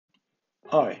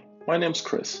Hi, my name's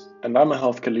Chris, and I'm a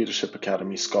Healthcare Leadership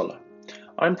Academy scholar.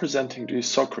 I'm presenting to you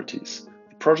Socrates,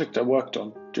 the project I worked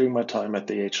on during my time at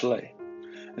the HLA.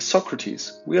 As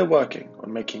Socrates, we are working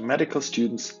on making medical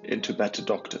students into better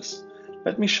doctors.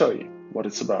 Let me show you what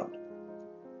it's about.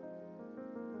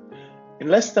 In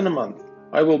less than a month,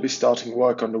 I will be starting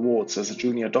work on the wards as a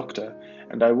junior doctor,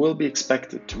 and I will be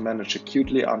expected to manage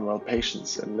acutely unwell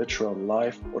patients in literal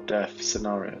life or death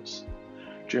scenarios.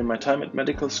 During my time at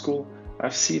medical school,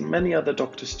 I've seen many other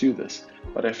doctors do this,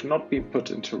 but I've not been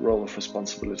put into a role of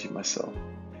responsibility myself.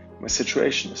 My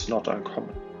situation is not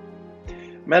uncommon.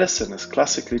 Medicine is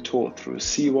classically taught through a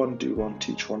see one, do one,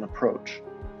 teach one approach.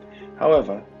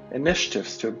 However,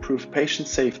 initiatives to improve patient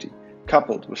safety,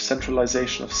 coupled with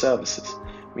centralization of services,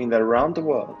 mean that around the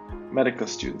world, medical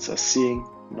students are seeing,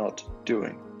 not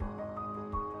doing.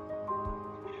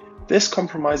 This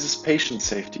compromises patient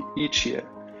safety each year,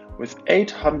 with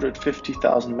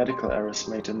 850,000 medical errors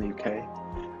made in the UK,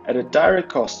 at a direct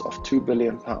cost of £2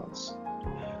 billion.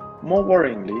 More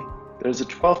worryingly, there is a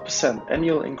 12%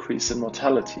 annual increase in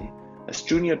mortality as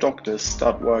junior doctors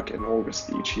start work in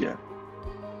August each year.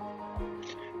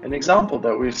 An example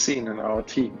that we've seen in our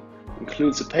team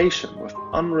includes a patient with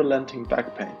unrelenting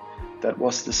back pain that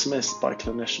was dismissed by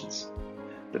clinicians.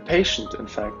 The patient, in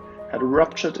fact, had a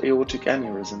ruptured aortic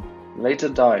aneurysm and later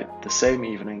died the same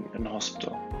evening in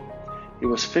hospital. He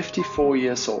was 54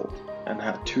 years old and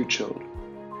had 2 children.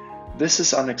 This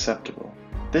is unacceptable.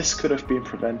 This could have been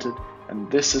prevented,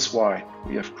 and this is why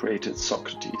we have created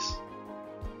Socrates.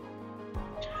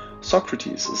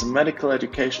 Socrates is a medical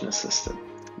education system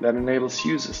that enables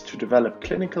users to develop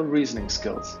clinical reasoning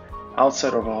skills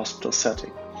outside of a hospital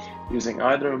setting, using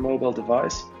either a mobile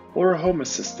device or a home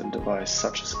assistant device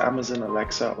such as Amazon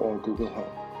Alexa or Google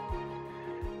Home.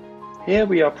 Here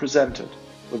we are presented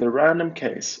with a random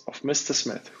case of Mr.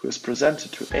 Smith who is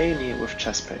presented to A&E with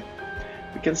chest pain.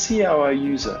 We can see our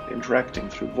user interacting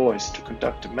through voice to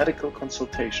conduct a medical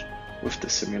consultation with the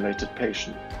simulated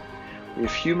patient. We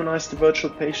have humanized the virtual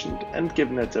patient and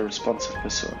given it a responsive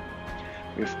persona.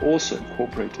 We have also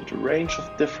incorporated a range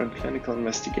of different clinical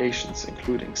investigations,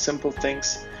 including simple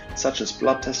things such as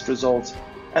blood test results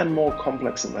and more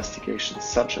complex investigations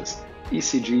such as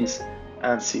ECGs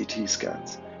and CT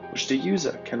scans, which the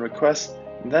user can request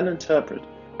and then interpret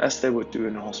as they would do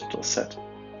in a hospital setting.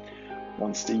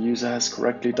 Once the user has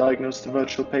correctly diagnosed the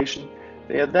virtual patient,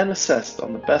 they are then assessed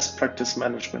on the best practice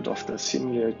management of the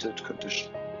simulated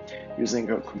condition,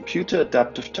 using a computer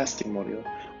adaptive testing module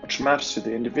which maps to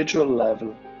the individual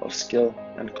level of skill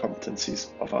and competencies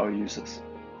of our users.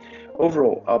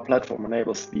 Overall, our platform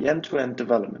enables the end-to-end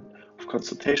development of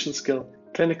consultation skill,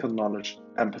 clinical knowledge,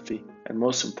 empathy, and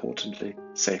most importantly,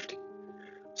 safety.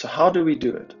 So how do we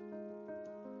do it?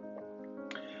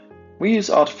 We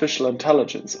use artificial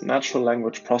intelligence and natural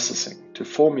language processing to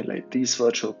formulate these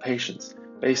virtual patients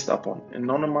based upon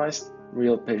anonymized,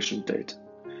 real patient data.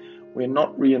 We are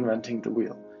not reinventing the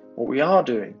wheel. What we are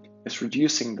doing is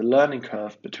reducing the learning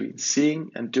curve between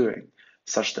seeing and doing,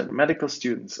 such that medical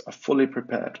students are fully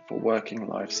prepared for working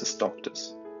lives as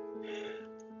doctors.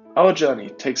 Our journey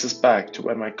takes us back to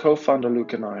when my co-founder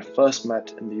Luke and I first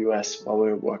met in the US while we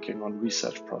were working on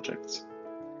research projects.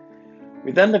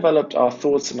 We then developed our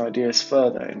thoughts and ideas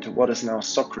further into what is now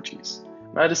Socrates,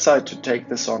 and I decided to take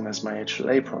this on as my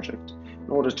HLA project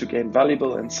in order to gain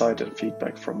valuable insight and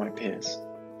feedback from my peers.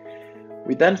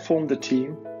 We then formed a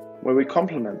team where we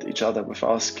complement each other with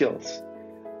our skills.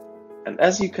 And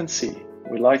as you can see,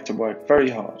 we like to work very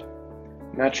hard.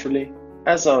 Naturally,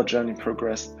 as our journey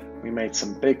progressed, we made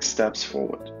some big steps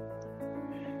forward.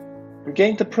 We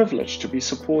gained the privilege to be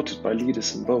supported by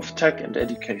leaders in both tech and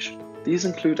education. These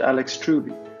include Alex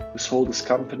Truby, who sold his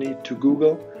company to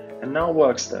Google and now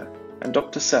works there, and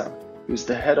Dr. Sam, who is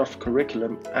the head of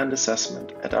curriculum and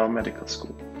assessment at our medical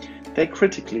school. They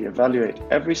critically evaluate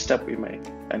every step we make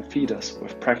and feed us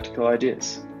with practical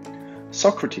ideas.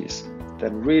 Socrates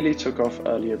then really took off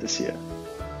earlier this year.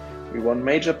 We won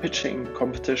major pitching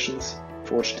competitions,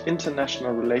 forged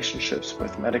international relationships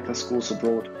with medical schools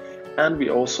abroad, and we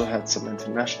also had some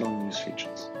international news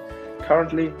features.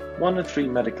 Currently, 1 in 3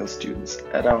 medical students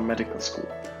at our medical school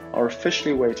are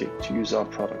officially waiting to use our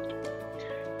product.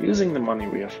 Using the money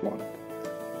we have won,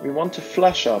 we want to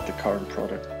flesh out the current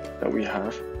product that we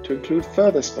have to include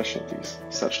further specialties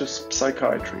such as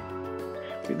psychiatry.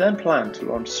 We then plan to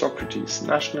launch Socrates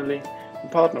nationally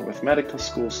and partner with medical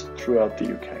schools throughout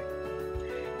the UK.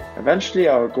 Eventually,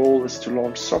 our goal is to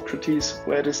launch Socrates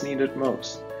where it is needed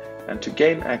most and to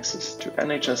gain access to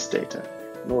NHS data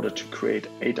in order to create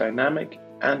a dynamic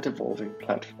and evolving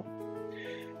platform.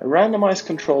 A randomized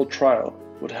controlled trial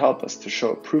would help us to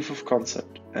show proof of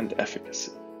concept and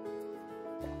efficacy.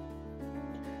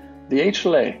 The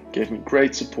HLA gave me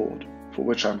great support, for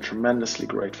which I'm tremendously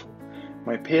grateful.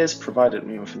 My peers provided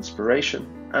me with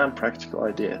inspiration and practical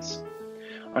ideas.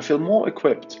 I feel more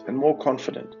equipped and more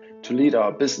confident to lead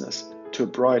our business to a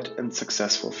bright and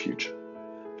successful future.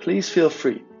 Please feel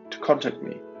free to contact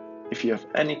me if you have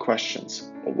any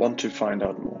questions or want to find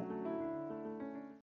out more.